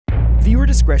Viewer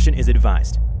discretion is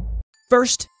advised.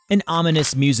 First, an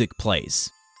ominous music plays.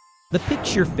 The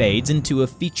picture fades into a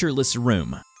featureless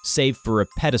room, save for a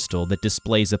pedestal that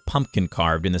displays a pumpkin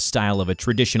carved in the style of a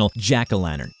traditional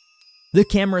jack-o'-lantern. The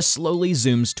camera slowly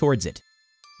zooms towards it.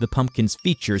 The pumpkin's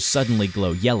features suddenly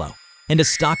glow yellow, and a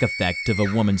stock effect of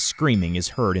a woman screaming is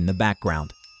heard in the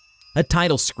background. A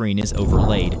title screen is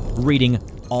overlaid, reading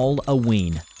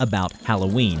All-O-Ween About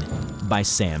Halloween by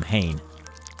Sam Hain.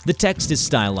 The text is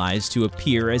stylized to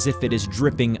appear as if it is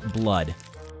dripping blood.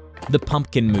 The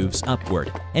pumpkin moves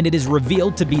upward, and it is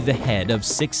revealed to be the head of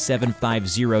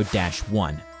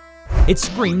 6750-1. It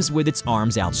screams with its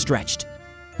arms outstretched.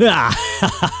 Ah,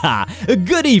 ha, ha, ha.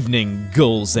 Good evening,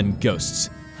 ghouls and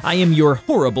ghosts. I am your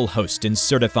horrible host and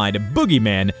certified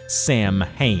boogeyman, Sam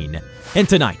Hain. And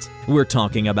tonight, we're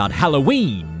talking about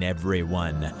Halloween,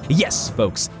 everyone. Yes,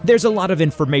 folks, there's a lot of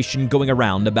information going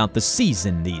around about the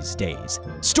season these days.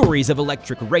 Stories of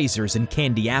electric razors and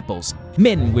candy apples,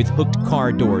 men with hooked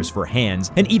car doors for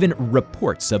hands, and even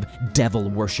reports of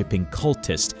devil-worshipping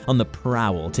cultists on the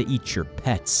prowl to eat your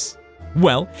pets.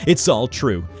 Well, it's all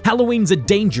true. Halloween's a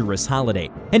dangerous holiday,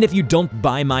 and if you don't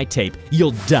buy my tape,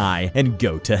 you'll die and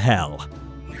go to hell.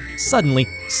 Suddenly,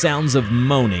 sounds of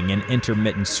moaning and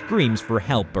intermittent screams for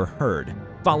help are heard,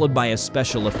 followed by a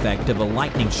special effect of a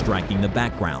lightning striking the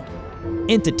background.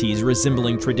 Entities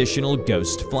resembling traditional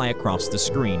ghosts fly across the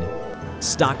screen.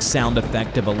 Stock sound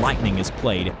effect of a lightning is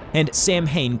played, and Sam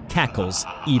Hain cackles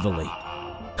evilly.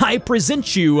 I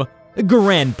present you,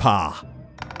 Grandpa.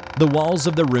 The walls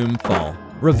of the room fall,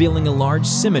 revealing a large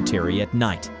cemetery at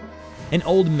night. An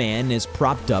old man is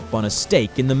propped up on a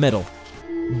stake in the middle.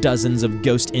 Dozens of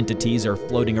ghost entities are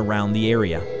floating around the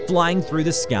area, flying through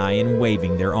the sky and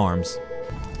waving their arms.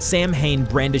 Sam Hain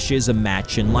brandishes a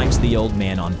match and lights the old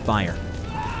man on fire.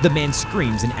 The man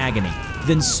screams in agony,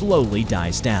 then slowly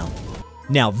dies down.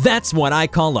 Now that's what I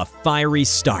call a fiery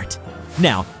start.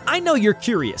 Now, I know you're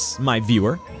curious, my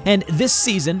viewer, and this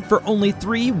season, for only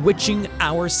 3 witching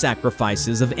hour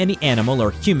sacrifices of any animal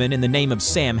or human in the name of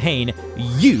Sam Hain,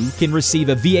 you can receive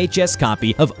a VHS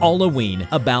copy of All-O-Ween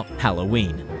About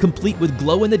Halloween, complete with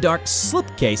glow-in-the-dark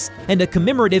slipcase and a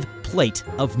commemorative plate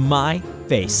of my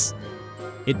face.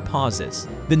 It pauses,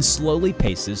 then slowly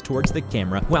paces towards the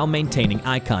camera while maintaining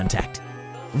eye contact.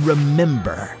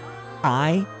 Remember,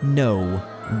 I know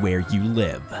where you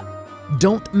live.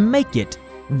 Don't make it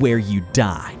where you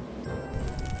die.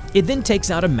 It then takes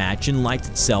out a match and lights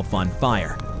itself on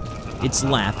fire. Its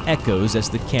laugh echoes as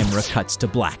the camera cuts to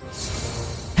black.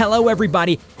 Hello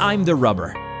everybody, I'm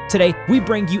TheRubber. Today, we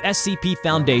bring you SCP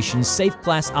Foundation SAFE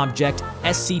Class Object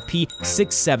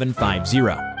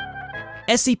SCP-6750.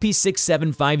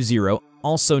 SCP-6750,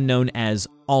 also known as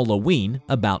All-O-Ween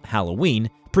About Halloween,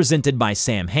 presented by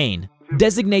Sam Hain,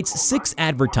 designates 6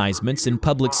 advertisements and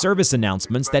public service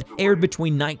announcements that aired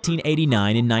between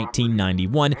 1989 and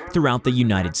 1991 throughout the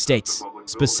United States,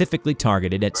 specifically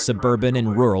targeted at suburban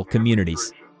and rural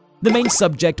communities. The main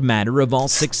subject matter of all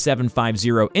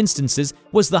 6750 instances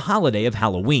was the holiday of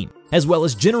Halloween, as well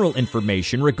as general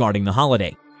information regarding the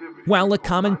holiday. While a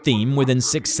common theme within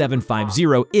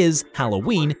 6750 is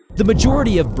Halloween, the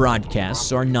majority of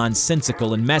broadcasts are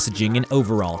nonsensical in messaging and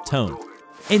overall tone.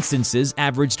 Instances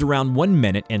averaged around 1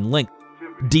 minute in length.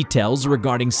 Details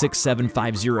regarding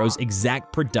 6750's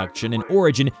exact production and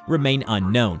origin remain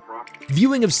unknown.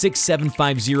 Viewing of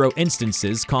 6750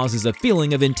 instances causes a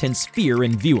feeling of intense fear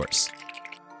in viewers.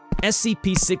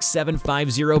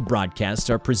 SCP-6750 broadcasts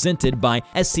are presented by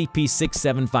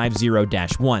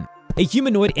SCP-6750-1, a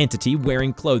humanoid entity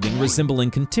wearing clothing resembling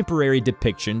contemporary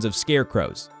depictions of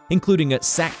scarecrows, including a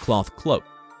sackcloth cloak,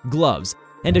 gloves,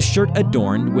 and a shirt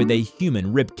adorned with a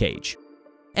human ribcage.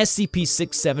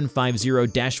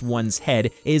 SCP-6750-1's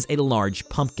head is a large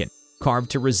pumpkin,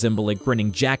 carved to resemble a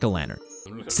grinning jack-o'-lantern.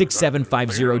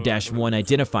 6750-1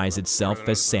 identifies itself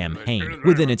as Sam Hain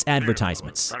within its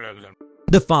advertisements.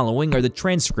 The following are the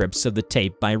transcripts of the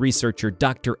tape by researcher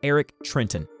Dr. Eric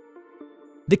Trenton.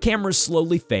 The camera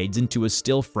slowly fades into a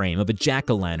still frame of a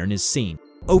jack-o'-lantern is seen,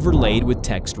 overlaid with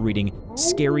text reading,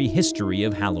 "Scary History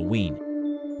of Halloween."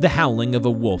 The howling of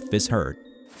a wolf is heard.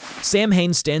 Sam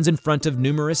Hain stands in front of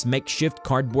numerous makeshift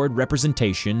cardboard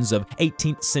representations of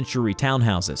 18th century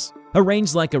townhouses,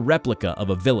 arranged like a replica of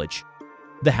a village.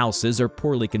 The houses are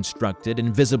poorly constructed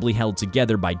and visibly held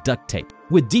together by duct tape,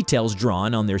 with details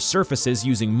drawn on their surfaces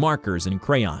using markers and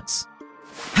crayons.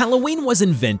 Halloween was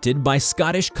invented by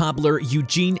Scottish cobbler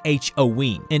Eugene H.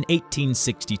 Oween in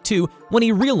 1862 when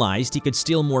he realized he could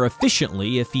steal more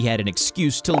efficiently if he had an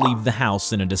excuse to leave the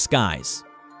house in a disguise.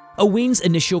 Oween's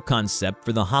initial concept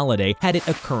for the holiday had it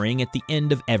occurring at the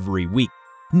end of every week.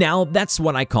 Now, that's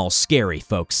what I call scary,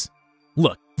 folks.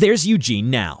 Look, there's Eugene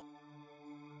now.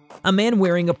 A man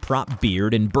wearing a prop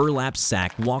beard and burlap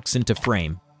sack walks into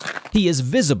frame. He is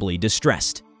visibly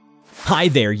distressed. Hi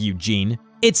there, Eugene.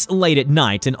 It's late at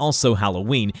night and also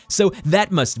Halloween, so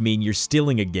that must mean you're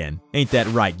stealing again. Ain't that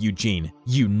right, Eugene?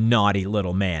 You naughty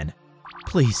little man.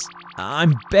 Please,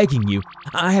 I'm begging you.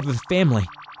 I have a family.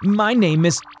 My name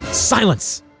is…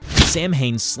 Silence! Sam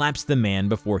Hain slaps the man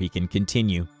before he can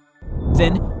continue.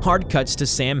 Then, hard cuts to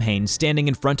Sam Hain standing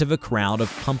in front of a crowd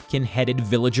of pumpkin-headed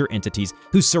villager entities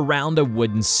who surround a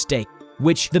wooden stake,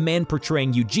 which the man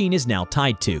portraying Eugene is now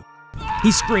tied to.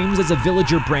 He screams as a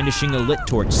villager brandishing a lit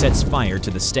torch sets fire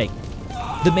to the stake.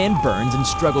 The man burns and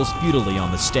struggles futilely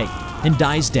on the stake, and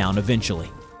dies down eventually.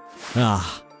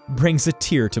 Brings a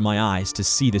tear to my eyes to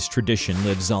see this tradition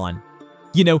lives on.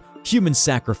 You know, human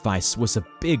sacrifice was a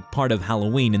big part of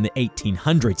Halloween in the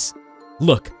 1800s.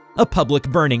 Look, a public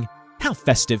burning. How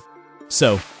festive.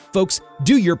 So, folks,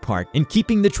 do your part in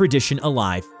keeping the tradition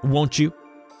alive, won't you?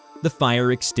 The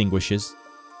fire extinguishes.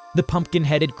 The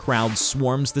pumpkin-headed crowd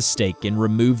swarms the stake and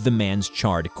remove the man's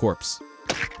charred corpse.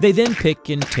 They then pick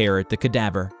and tear at the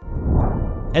cadaver.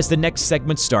 As the next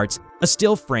segment starts, a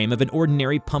still frame of an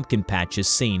ordinary pumpkin patch is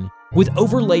seen, with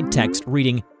overlaid text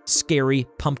reading, "Scary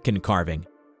Pumpkin Carving."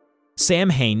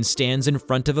 Sam Hain stands in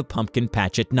front of a pumpkin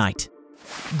patch at night.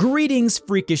 Greetings,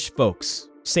 freakish folks.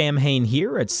 Sam Hain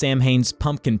here at Sam Hain's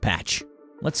Pumpkin Patch.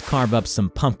 Let's carve up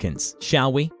some pumpkins,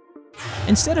 shall we?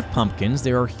 Instead of pumpkins,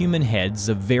 there are human heads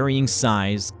of varying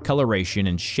size, coloration,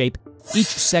 and shape, each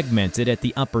segmented at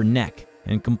the upper neck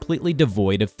and completely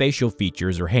devoid of facial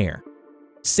features or hair.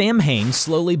 Sam Hain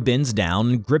slowly bends down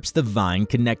and grips the vine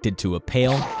connected to a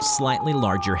pale, slightly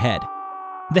larger head.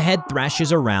 The head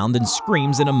thrashes around and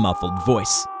screams in a muffled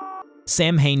voice.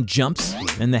 Sam Hain jumps,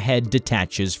 and the head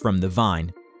detaches from the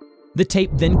vine. The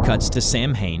tape then cuts to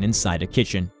Sam Hain inside a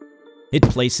kitchen. It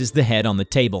places the head on the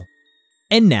table.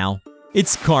 And now,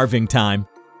 it's carving time.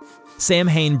 Sam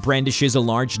Hain brandishes a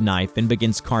large knife and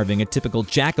begins carving a typical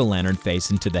jack-o'-lantern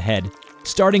face into the head,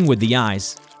 starting with the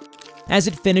eyes. As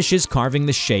it finishes carving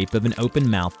the shape of an open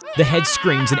mouth, the head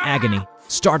screams in agony,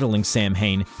 startling Sam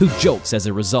Hain, who jolts as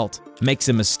a result, makes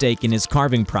a mistake in his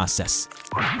carving process.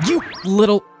 You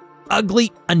little,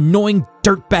 ugly, annoying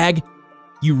dirtbag!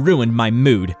 You ruined my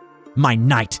mood, my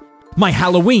night, my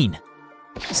Halloween!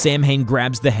 Sam Hain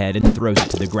grabs the head and throws it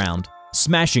to the ground,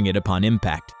 smashing it upon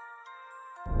impact.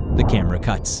 The camera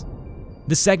cuts.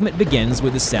 The segment begins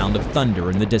with the sound of thunder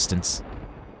in the distance.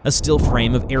 A still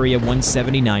frame of Area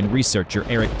 179 researcher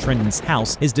Eric Trenton's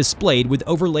house is displayed with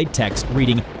overlaid text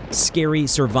reading, "Scary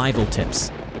Survival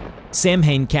Tips." Sam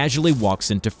Hain casually walks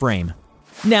into frame.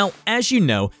 Now, as you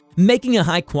know, making a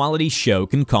high-quality show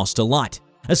can cost a lot,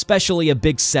 especially a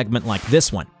big segment like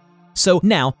this one. So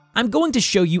now, I'm going to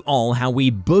show you all how we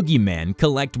boogeymen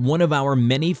collect one of our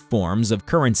many forms of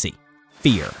currency,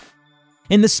 fear.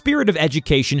 In the spirit of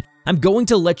education, I'm going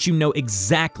to let you know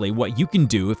exactly what you can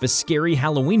do if a scary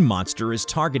Halloween monster is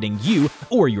targeting you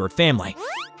or your family.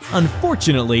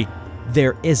 Unfortunately,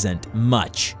 there isn't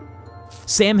much.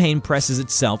 Sam Hain presses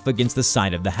itself against the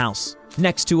side of the house,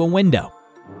 next to a window.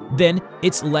 Then,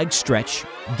 its legs stretch,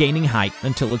 gaining height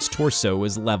until its torso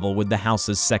is level with the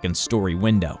house's second-story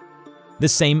window. The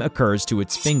same occurs to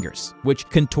its fingers, which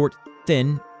contort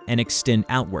thin and extend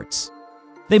outwards.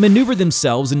 They maneuver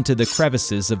themselves into the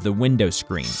crevices of the window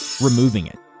screen, removing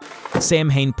it. Sam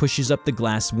Hain pushes up the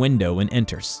glass window and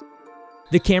enters.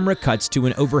 The camera cuts to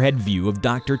an overhead view of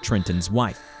Dr. Trenton's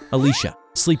wife, Alicia,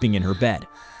 sleeping in her bed.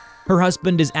 Her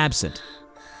husband is absent.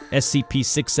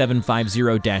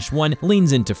 SCP-6750-1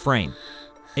 leans into frame.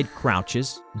 It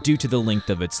crouches due to the length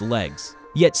of its legs,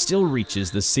 yet still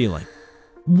reaches the ceiling.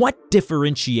 What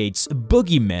differentiates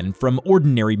boogeymen from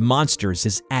ordinary monsters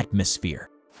is atmosphere.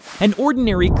 An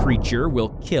ordinary creature will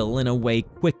kill in a way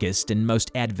quickest and most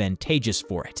advantageous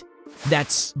for it.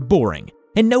 That's boring,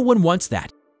 and no one wants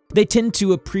that. They tend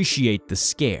to appreciate the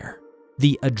scare,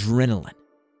 the adrenaline,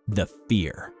 the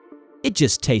fear. It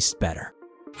just tastes better.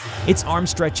 Its arm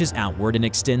stretches outward and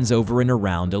extends over and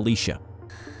around Alicia.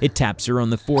 It taps her on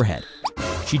the forehead.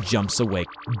 She jumps awake,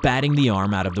 batting the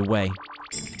arm out of the way.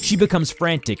 She becomes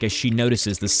frantic as she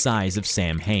notices the size of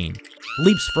Sam Hain,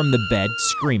 leaps from the bed,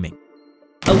 screaming.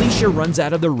 Alicia runs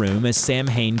out of the room as Sam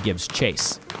Hain gives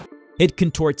chase. It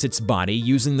contorts its body,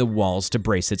 using the walls to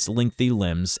brace its lengthy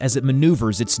limbs as it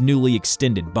maneuvers its newly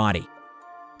extended body.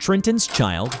 Trenton's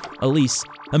child, Elise,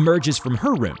 emerges from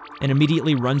her room and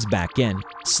immediately runs back in,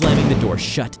 slamming the door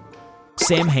shut.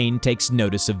 Sam Hain takes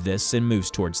notice of this and moves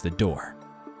towards the door.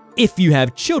 If you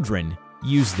have children,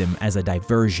 use them as a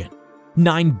diversion.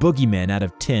 9 boogeymen out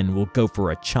of 10 will go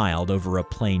for a child over a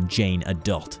plain Jane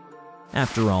adult.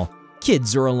 After all,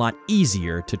 Kids are a lot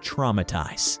easier to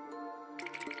traumatize.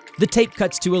 The tape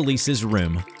cuts to Elise's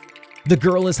room. The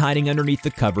girl is hiding underneath the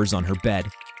covers on her bed.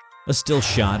 A still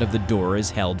shot of the door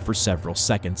is held for several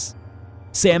seconds.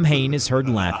 Sam Hain is heard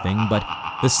laughing, but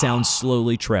the sound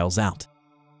slowly trails out.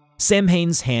 Sam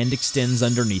Hain's hand extends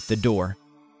underneath the door.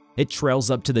 It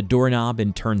trails up to the doorknob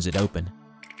and turns it open.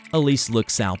 Elise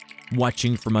looks out,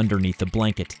 watching from underneath a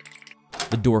blanket.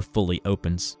 The door fully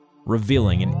opens,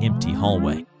 revealing an empty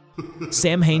hallway.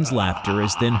 Sam Hain's laughter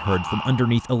is then heard from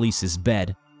underneath Elise's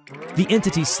bed. The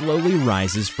entity slowly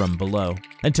rises from below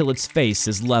until its face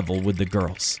is level with the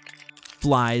girl's.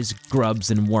 Flies, grubs,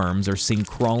 and worms are seen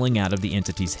crawling out of the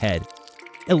entity's head.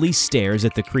 Elise stares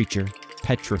at the creature,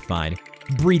 petrified,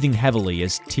 breathing heavily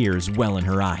as tears well in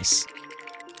her eyes.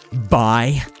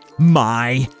 "Buy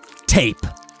my tape!"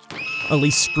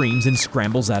 Elise screams and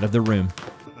scrambles out of the room.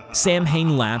 Sam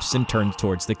Hain laughs and turns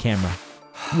towards the camera.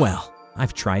 "Well,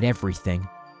 I've tried everything.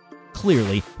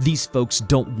 Clearly, these folks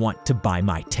don't want to buy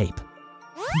my tape.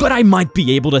 But I might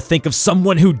be able to think of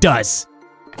someone who does!"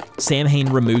 Sam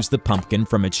Hain removes the pumpkin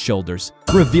from its shoulders,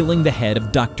 revealing the head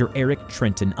of Dr. Eric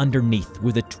Trenton underneath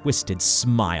with a twisted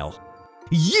smile.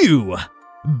 "You,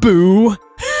 boo!"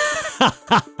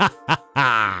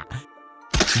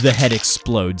 The head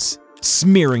explodes,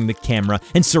 smearing the camera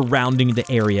and surrounding the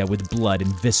area with blood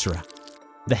and viscera.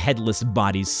 The headless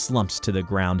body slumps to the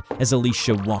ground as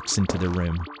Alicia walks into the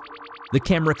room. The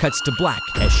camera cuts to black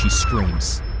as she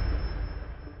screams.